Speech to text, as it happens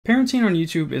Parenting on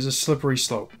YouTube is a slippery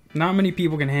slope. Not many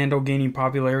people can handle gaining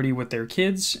popularity with their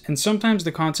kids, and sometimes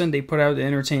the content they put out to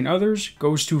entertain others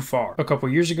goes too far. A couple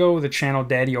years ago, the channel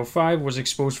Daddy05 was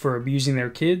exposed for abusing their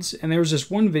kids, and there was this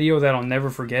one video that I'll never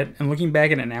forget, and looking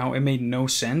back at it now, it made no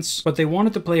sense, but they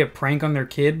wanted to play a prank on their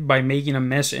kid by making a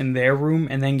mess in their room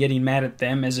and then getting mad at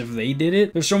them as if they did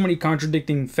it. There's so many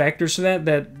contradicting factors to that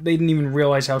they didn't even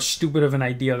realize how stupid of an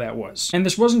idea that was. And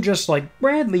this wasn't just like,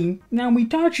 Bradley, now we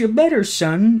taught you better,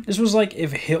 son. This was like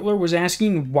if Hitler was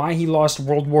asking why he lost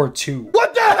World War II.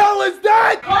 What the hell is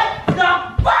that? What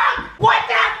the fuck? What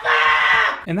the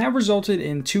fuck? And that resulted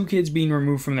in 2 kids being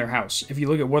removed from their house. If you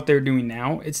look at what they're doing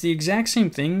now, it's the exact same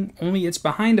thing, only it's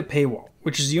behind a paywall,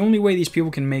 which is the only way these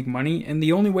people can make money and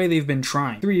the only way they've been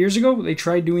trying. 3 years ago, they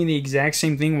tried doing the exact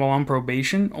same thing while on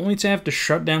probation, only to have to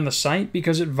shut down the site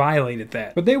because it violated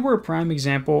that. But they were a prime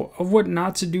example of what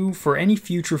not to do for any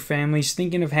future families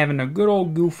thinking of having a good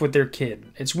old goof with their kid.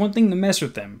 It's one thing to mess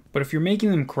with them, but if you're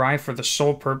making them cry for the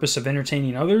sole purpose of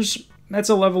entertaining others, that's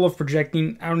a level of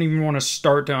projecting I don't even want to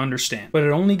start to understand. But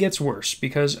it only gets worse,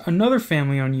 because another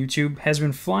family on YouTube has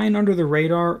been flying under the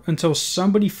radar until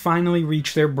somebody finally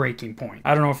reached their breaking point.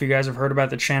 I don't know if you guys have heard about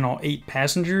the channel 8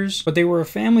 Passengers, but they were a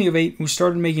family of 8 who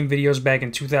started making videos back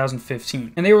in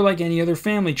 2015. And they were like any other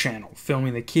family channel,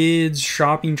 filming the kids,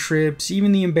 shopping trips,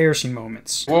 even the embarrassing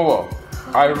moments. Whoa,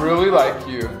 I really like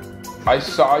you. I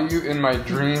saw you in my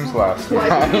dreams last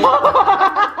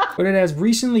night. But it has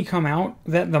recently come out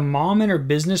that the mom and her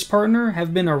business partner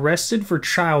have been arrested for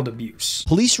child abuse.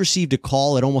 Police received a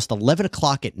call at almost 11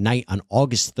 o'clock at night on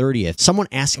August 30th, someone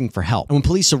asking for help. And when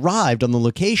police arrived on the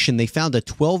location, they found a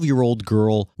 12-year-old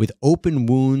girl with open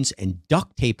wounds and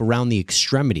duct tape around the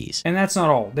extremities. And that's not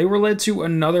all. They were led to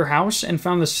another house and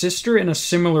found the sister in a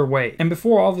similar way. And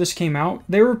before all of this came out,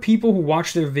 there were people who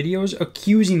watched their videos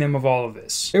accusing them of all of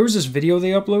this. There was this video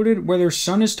they uploaded where their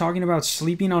son is talking about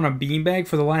sleeping on a beanbag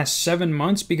for the last 7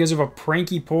 months because of a prank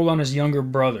he pulled on his younger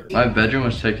brother. My bedroom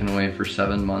was taken away for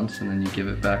 7 months and then you give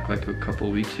it back like a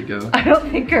couple weeks ago. I don't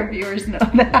think our viewers know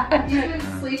that. You've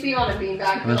been sleeping on a beanbag.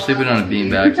 I've been sleeping on a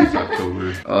beanbag since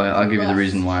October. I'll give you the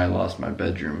reason why I lost my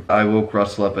bedroom. I woke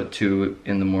Russell up at 2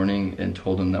 in the morning and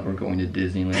told him that we're going to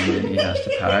Disneyland and he has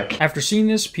to pack. After seeing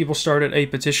this, people started a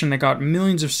petition that got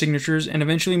millions of signatures and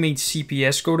eventually made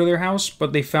CPS go to their house,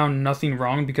 but they found nothing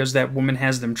wrong because that woman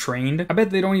has them trained. I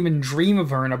bet they don't even dream of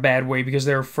her in a bad way because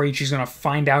they're afraid she's gonna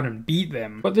find out and beat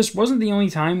them. But this wasn't the only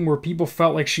time where people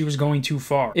felt like she was going too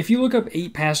far. If you look up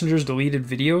 8 Passengers deleted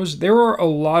videos, there are a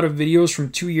lot of videos from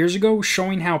 2 years ago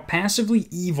showing how passively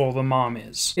evil the mom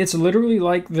is. It's literally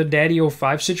like the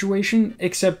Daddy05 situation,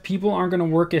 except people aren't gonna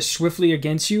work as swiftly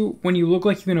against you when you look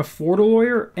like you can afford a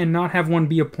lawyer and not have one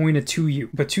be appointed to you.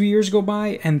 But 2 years go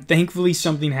by and thankfully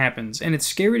something happens, and it's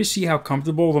scary to see how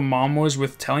comfortable the mom was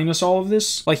with telling us all of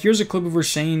this. Like, here's a clip of her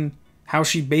saying how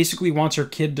she basically wants her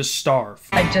kid to starve.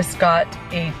 I just got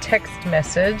a text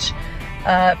message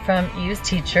from Eve's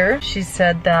teacher. She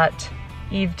said that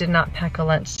Eve did not pack a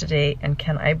lunch today and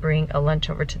can I bring a lunch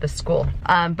over to the school?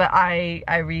 But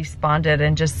I responded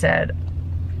and just said,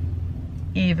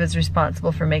 Eve is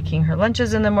responsible for making her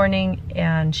lunches in the morning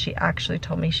and she actually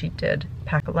told me she did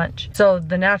pack a lunch. So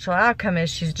the natural outcome is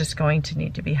she's just going to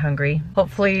need to be hungry.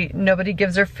 Hopefully nobody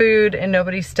gives her food and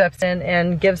nobody steps in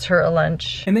and gives her a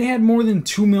lunch. And they had more than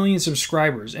 2 million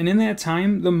subscribers, and in that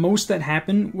time, the most that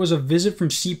happened was a visit from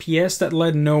CPS that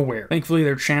led nowhere. Thankfully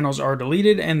their channels are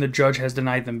deleted and the judge has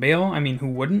denied them bail. I mean, who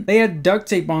wouldn't? They had duct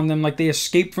tape on them like they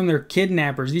escaped from their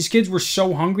kidnappers. These kids were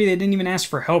so hungry they didn't even ask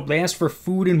for help. They asked for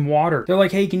food and water. They're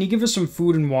like, hey, can you give us some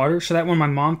food and water so that when my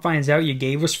mom finds out you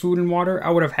gave us food and water,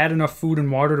 I would have had enough food and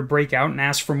water to break out and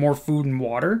ask for more food and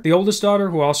water. The oldest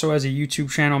daughter, who also has a YouTube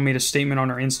channel, made a statement on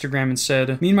her Instagram and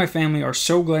said, me and my family are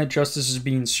so glad justice is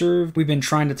being served. We've been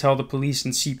trying to tell the police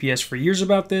and CPS for years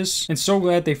about this, and so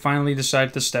glad they finally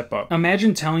decided to step up.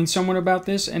 Imagine telling someone about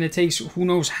this and it takes who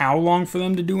knows how long for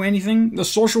them to do anything. The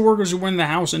social workers who went in the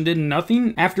house and did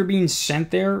nothing after being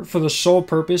sent there for the sole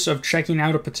purpose of checking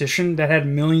out a petition that had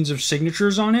millions of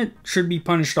signatures on it should be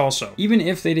punished also. Even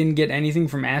if they didn't get anything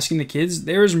from asking the kids,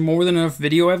 there is more than enough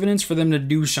video evidence for them to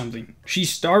do something. She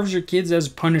starves her kids as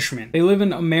punishment. They live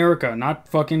in America, not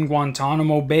fucking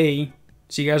Guantanamo Bay.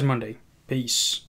 See you guys Monday. Peace.